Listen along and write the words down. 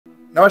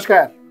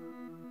Namaskar.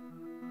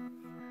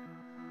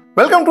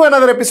 Welcome to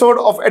another episode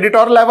of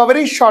Editorial. I have a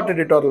very short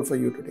editorial for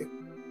you today.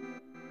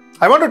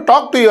 I want to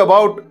talk to you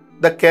about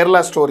the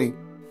Kerala story.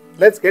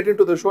 Let's get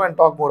into the show and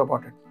talk more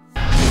about it.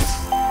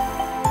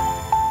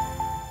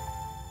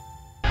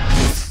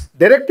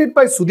 Directed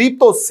by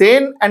Sudipto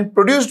Sen and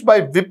produced by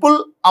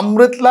Vipul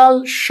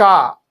Amritlal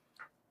Shah.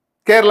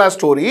 Kerala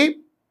story,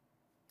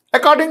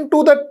 according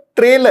to the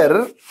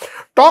trailer,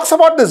 talks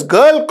about this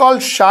girl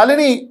called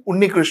Shalini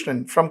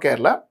Unnikrishnan from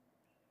Kerala,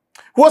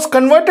 who was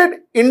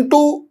converted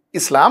into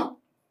Islam,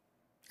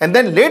 and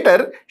then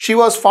later she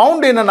was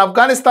found in an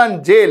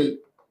Afghanistan jail,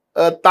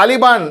 a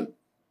Taliban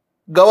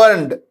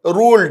governed,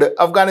 ruled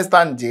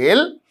Afghanistan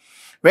jail,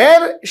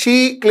 where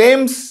she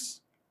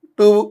claims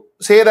to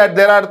say that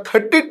there are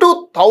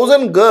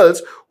 32,000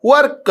 girls who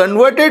are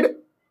converted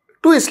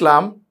to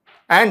Islam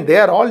and they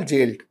are all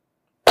jailed.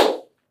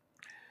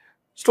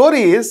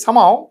 Story is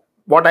somehow,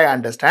 what I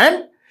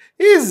understand,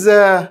 is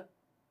a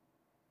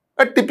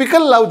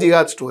typical Love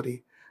Jiahd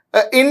story.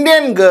 An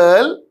Indian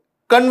girl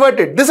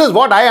converted. This is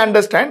what I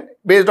understand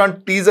based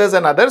on teasers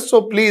and others.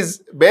 So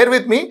please bear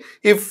with me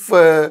if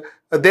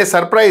they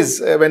surprise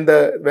when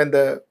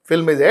the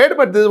film is aired.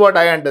 But this is what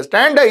I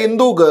understand. A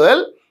Hindu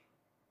girl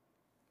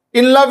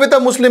in love with a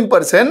Muslim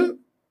person,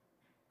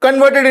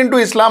 converted into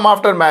Islam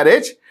after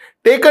marriage,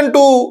 taken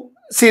to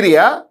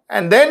Syria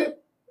and then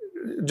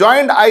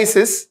joined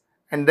ISIS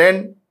and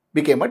then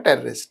became a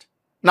terrorist.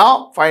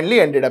 Now finally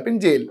ended up in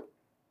jail.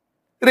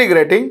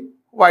 Regretting,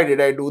 why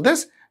did I do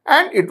this?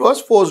 And it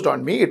was forced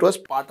on me. It was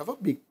part of a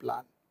big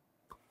plan.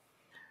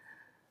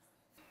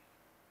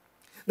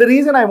 The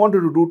reason I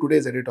wanted to do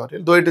today's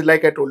editorial, though it is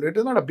like I told you, it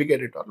is not a big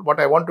editorial. What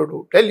I wanted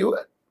to tell you,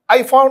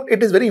 I found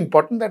it is very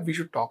important that we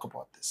should talk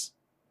about this.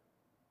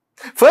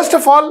 First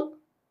of all,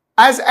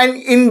 as an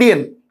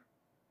Indian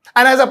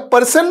and as a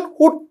person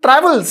who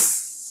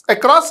travels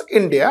across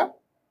India,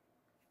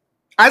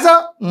 as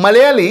a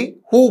Malayali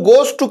who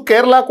goes to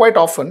Kerala quite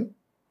often,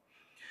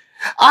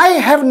 I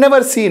have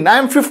never seen, I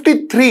am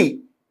 53,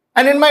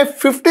 and in my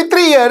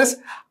 53 years,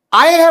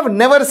 I have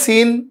never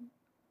seen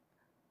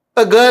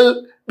a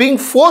girl being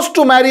forced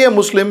to marry a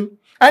Muslim,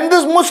 and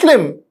this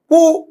Muslim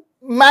who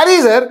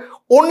marries her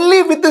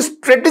only with the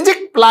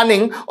strategic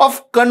planning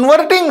of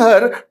converting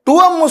her to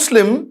a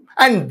Muslim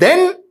and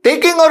then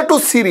taking her to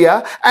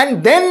Syria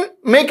and then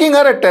making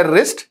her a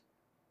terrorist.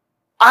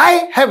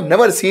 I have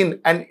never seen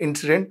an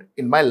incident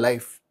in my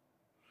life.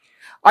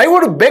 I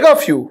would beg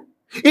of you,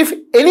 if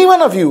any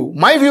one of you,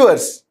 my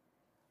viewers,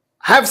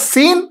 have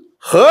seen,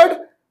 heard,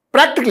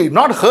 practically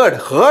not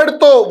heard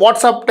though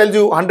WhatsApp tells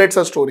you hundreds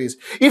of stories.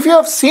 If you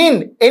have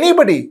seen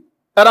anybody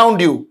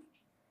around you,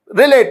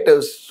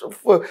 relatives,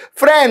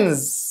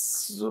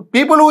 friends,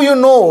 people who you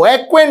know,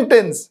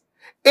 acquaintance,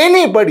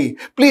 anybody,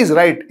 please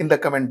write in the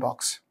comment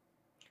box.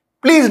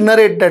 Please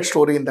narrate that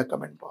story in the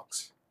comment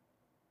box.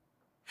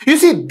 You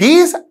see,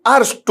 these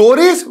are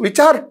stories which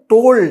are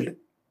told.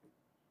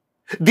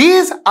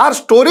 These are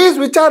stories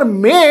which are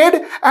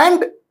made,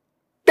 and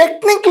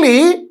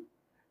technically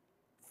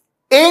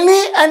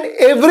any and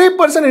every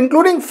person,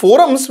 including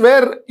forums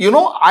where,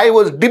 I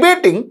was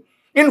debating,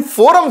 in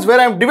forums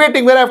where I'm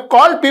debating, where I've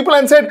called people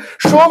and said,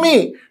 show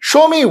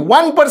me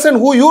one person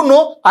who you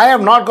know. I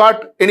have not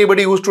got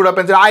anybody who stood up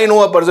and said, I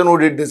know a person who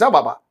did this,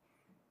 Baba.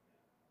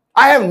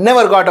 I have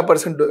never got a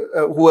person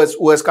who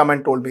has come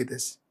and told me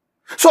this.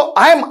 So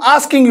I am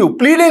asking you,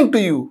 pleading to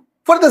you,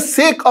 for the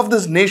sake of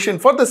this nation,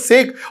 for the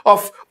sake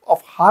of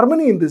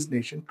harmony in this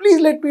nation,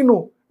 please let me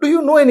know. Do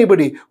you know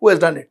anybody who has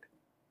done it?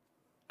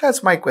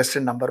 That's my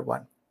question number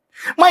one.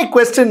 My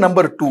question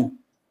number two.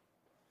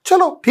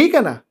 Chalo, theek hai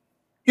na?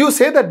 You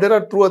say that there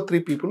are 2 or 3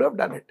 people who have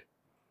done it.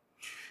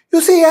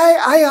 You see,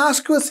 I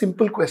ask you a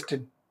simple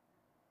question.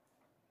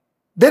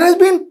 There has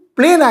been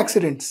plane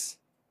accidents.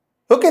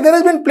 Okay, there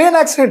has been plane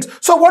accidents.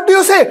 So what do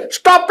you say?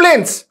 Stop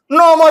planes.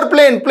 No more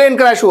plane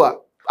crash hua.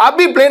 Ab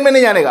bhi plane mein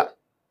nahi janega.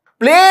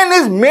 Plane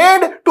is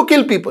made to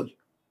kill people.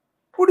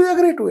 Would you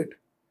agree to it?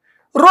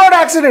 Road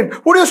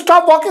accident. Would you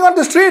stop walking on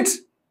the streets?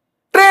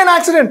 Train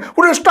accident.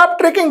 Would you stop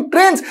taking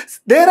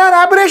trains? There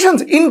are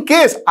aberrations. In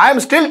case, I am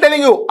still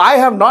telling you, I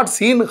have not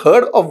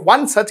heard of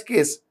one such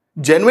case.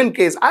 Genuine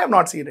case. I have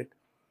not seen it.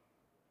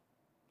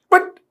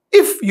 But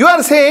if you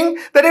are saying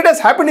that it has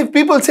happened, if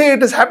people say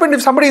it has happened,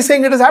 if somebody is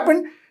saying it has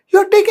happened, you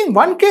are taking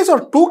 1 case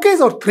or 2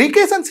 cases or 3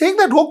 cases and saying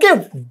that,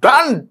 okay,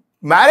 done.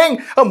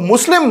 Marrying a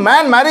Muslim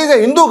man marries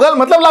a Hindu girl,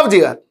 matlab love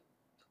jihad.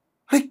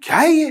 Kya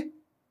hai ye?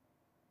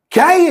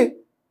 Kya hai ye?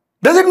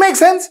 Does it make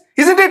sense?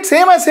 Isn't it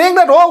same as saying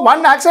that, oh,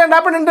 one accident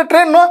happened in the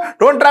train? No,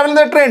 don't travel in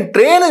the train.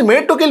 Train is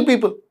made to kill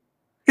people.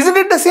 Isn't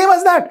it the same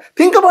as that?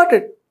 Think about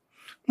it.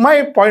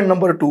 My point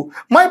number 2.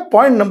 My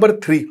point number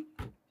 3.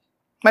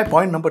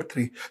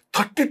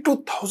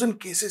 32,000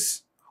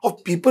 cases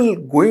of people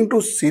going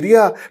to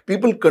Syria,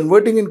 people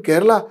converting in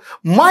Kerala.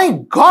 My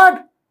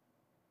God,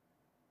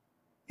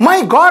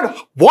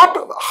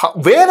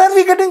 where are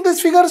we getting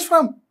these figures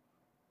from?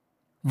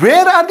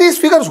 Where are these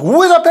figures?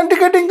 Who is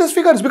authenticating these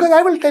figures? Because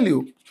I will tell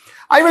you.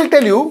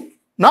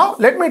 Now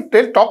let me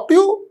talk to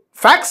you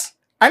facts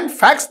and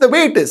facts the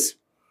way it is.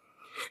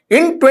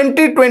 In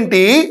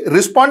 2020,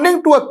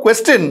 responding to a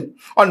question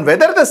on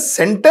whether the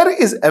centre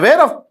is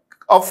aware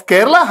of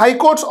Kerala High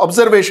Court's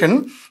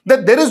observation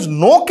that there is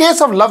no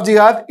case of Love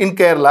Jihad in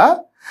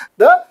Kerala,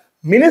 the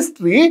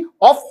Ministry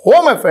of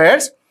Home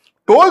Affairs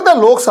told the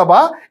Lok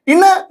Sabha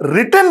in a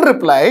written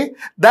reply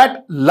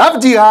that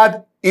Love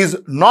Jihad is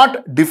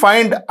not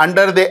defined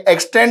under the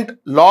extant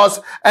laws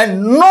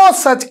and no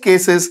such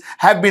cases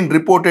have been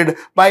reported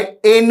by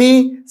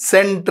any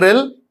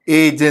central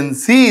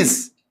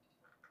agencies.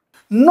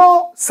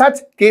 No such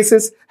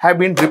cases have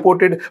been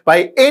reported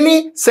by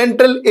any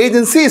central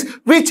agencies,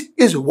 which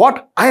is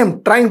what I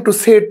am trying to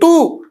say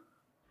too.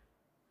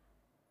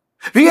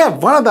 We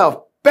have one of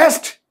the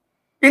best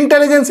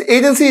intelligence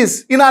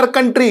agencies in our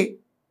country.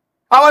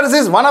 Ours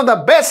is one of the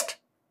best.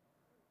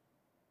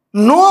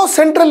 No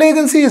central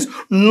agencies,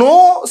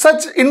 no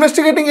such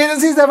investigating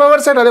agencies have ever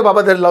said, "Arey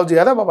Baba, there is Love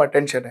Jihad, Baba,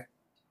 tension hai."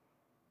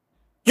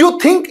 You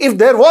think if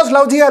there was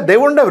Love Jihad, they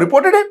wouldn't have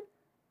reported it?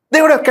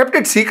 They would have kept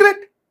it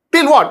secret?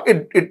 Till what?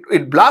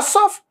 It blasts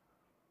off?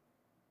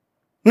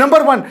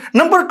 Number one.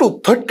 Number two,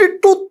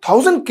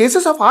 32,000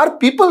 cases of our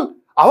people,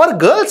 our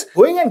girls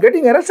going and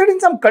getting arrested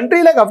in some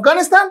country like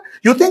Afghanistan.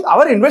 You think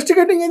our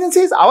investigating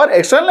agencies, our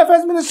external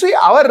affairs ministry,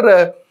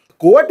 our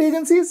court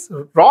agencies,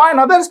 RAW and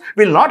others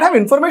will not have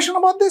information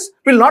about this?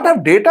 Will not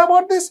have data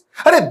about this?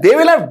 They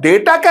will have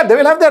data, they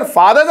will have their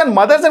fathers and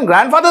mothers and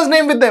grandfathers'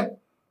 name with them.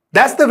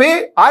 That's the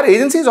way our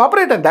agencies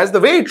operate and that's the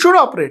way it should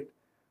operate.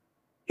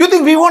 You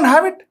think we won't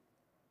have it?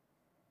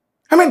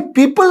 I mean,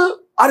 people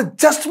are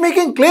just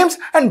making claims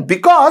and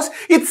because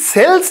it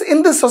sells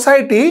in the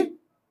society,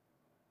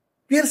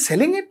 we are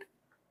selling it.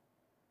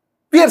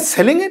 We are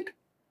selling it.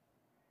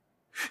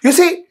 You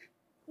see,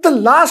 the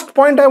last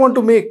point I want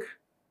to make,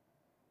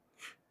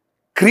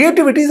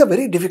 creativity is a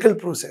very difficult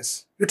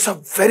process. It's a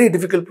very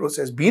difficult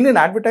process. Been in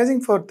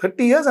advertising for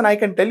 30 years and I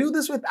can tell you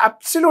this with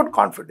absolute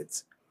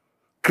confidence.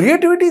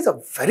 Creativity is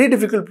a very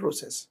difficult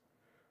process.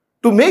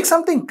 To make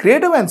something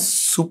creative and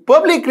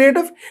superbly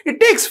creative, it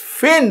takes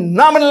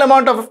phenomenal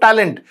amount of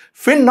talent,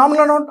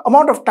 phenomenal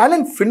amount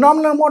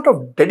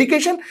of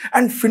dedication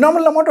and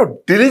phenomenal amount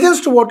of diligence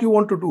to what you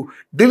want to do,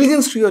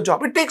 diligence to your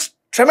job. It takes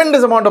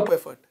tremendous amount of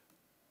effort.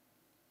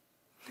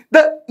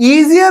 The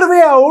easier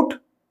way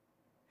out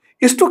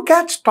is to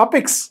catch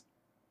topics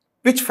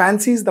which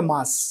fancies the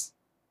mass.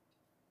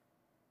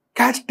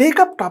 Take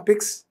up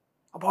topics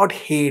about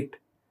hate,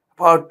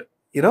 about,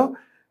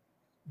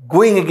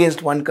 going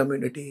against one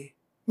community,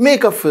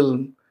 make a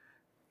film,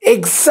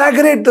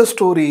 exaggerate the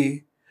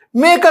story,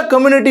 make a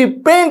community,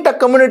 paint a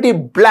community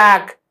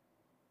black,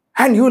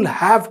 and you'll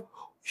have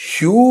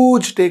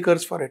huge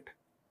takers for it.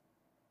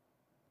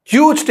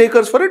 Huge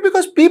takers for it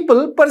because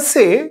people per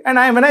se, and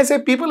when I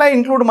say people, I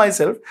include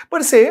myself,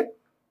 per se,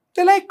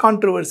 they like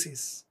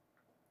controversies.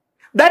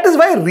 That is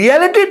why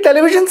reality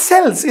television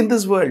sells in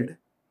this world.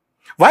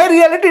 Why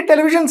reality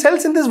television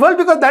sells in this world?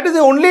 Because that is the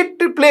only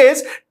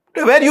place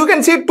where you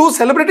can see two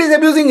celebrities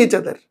abusing each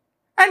other.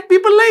 And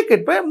people like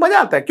it. Maza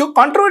aata hai. Kyun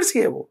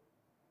controversy hai wo?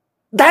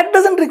 That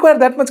doesn't require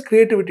that much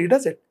creativity,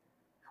 does it?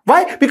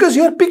 Why? Because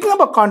you are picking up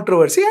a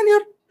controversy and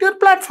you're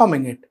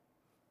platforming it.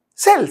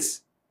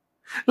 Sells.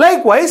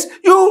 Likewise,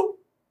 you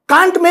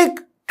can't make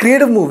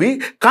creative movie,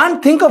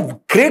 can't think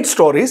of great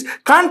stories,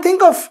 can't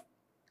think of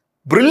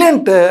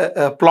brilliant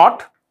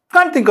plot,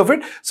 can't think of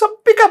it. So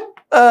pick up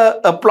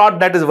a plot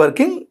that is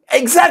working,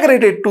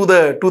 exaggerate it to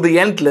the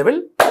nth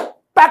level,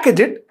 package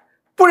it,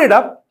 put it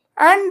up,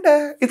 and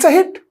it's a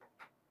hit.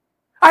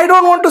 I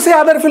don't want to say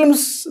other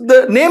films,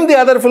 name the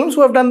other films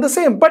who have done the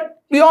same,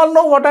 but we all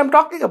know what I'm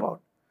talking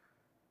about.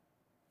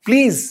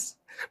 Please,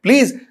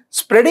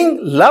 spreading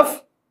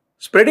love,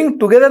 spreading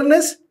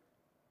togetherness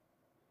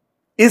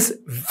is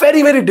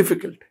very, very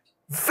difficult.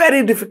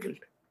 Very difficult.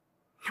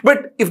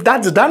 But if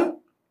that's done,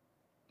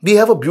 we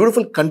have a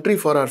beautiful country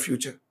for our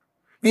future.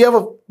 We have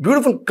a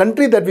beautiful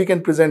country that we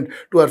can present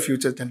to our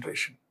future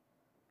generation.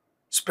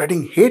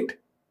 Spreading hate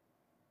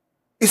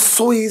is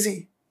so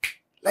easy.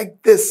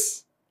 Like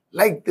this.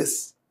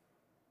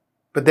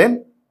 But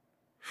then,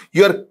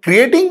 you are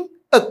creating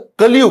a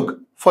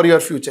Kalyug for your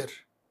future.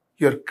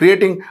 You are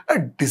creating a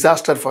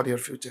disaster for your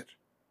future.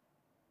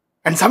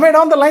 And somewhere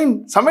down the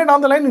line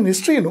in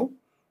history,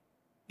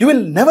 you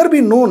will never be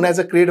known as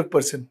a creative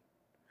person.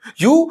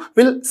 You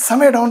will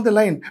somewhere down the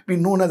line be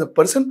known as a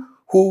person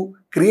who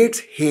creates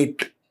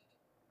hate.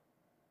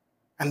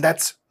 And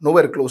that's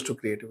nowhere close to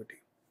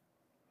creativity.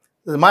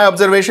 This is my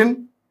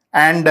observation.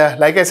 And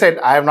like I said,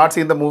 I have not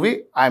seen the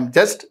movie. I'm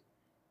just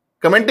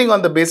commenting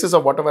on the basis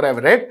of whatever I've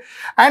read.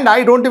 And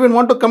I don't even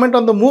want to comment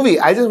on the movie.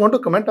 I just want to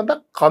comment on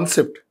the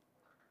concept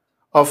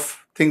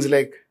of things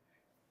like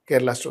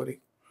Kerala Story.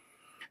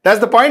 That's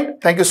the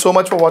point. Thank you so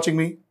much for watching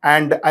me.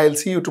 And I'll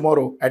see you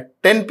tomorrow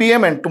at 10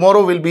 p.m. And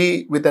tomorrow will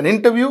be with an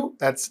interview.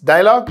 That's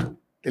dialogue.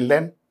 Till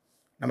then,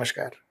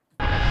 namaskar.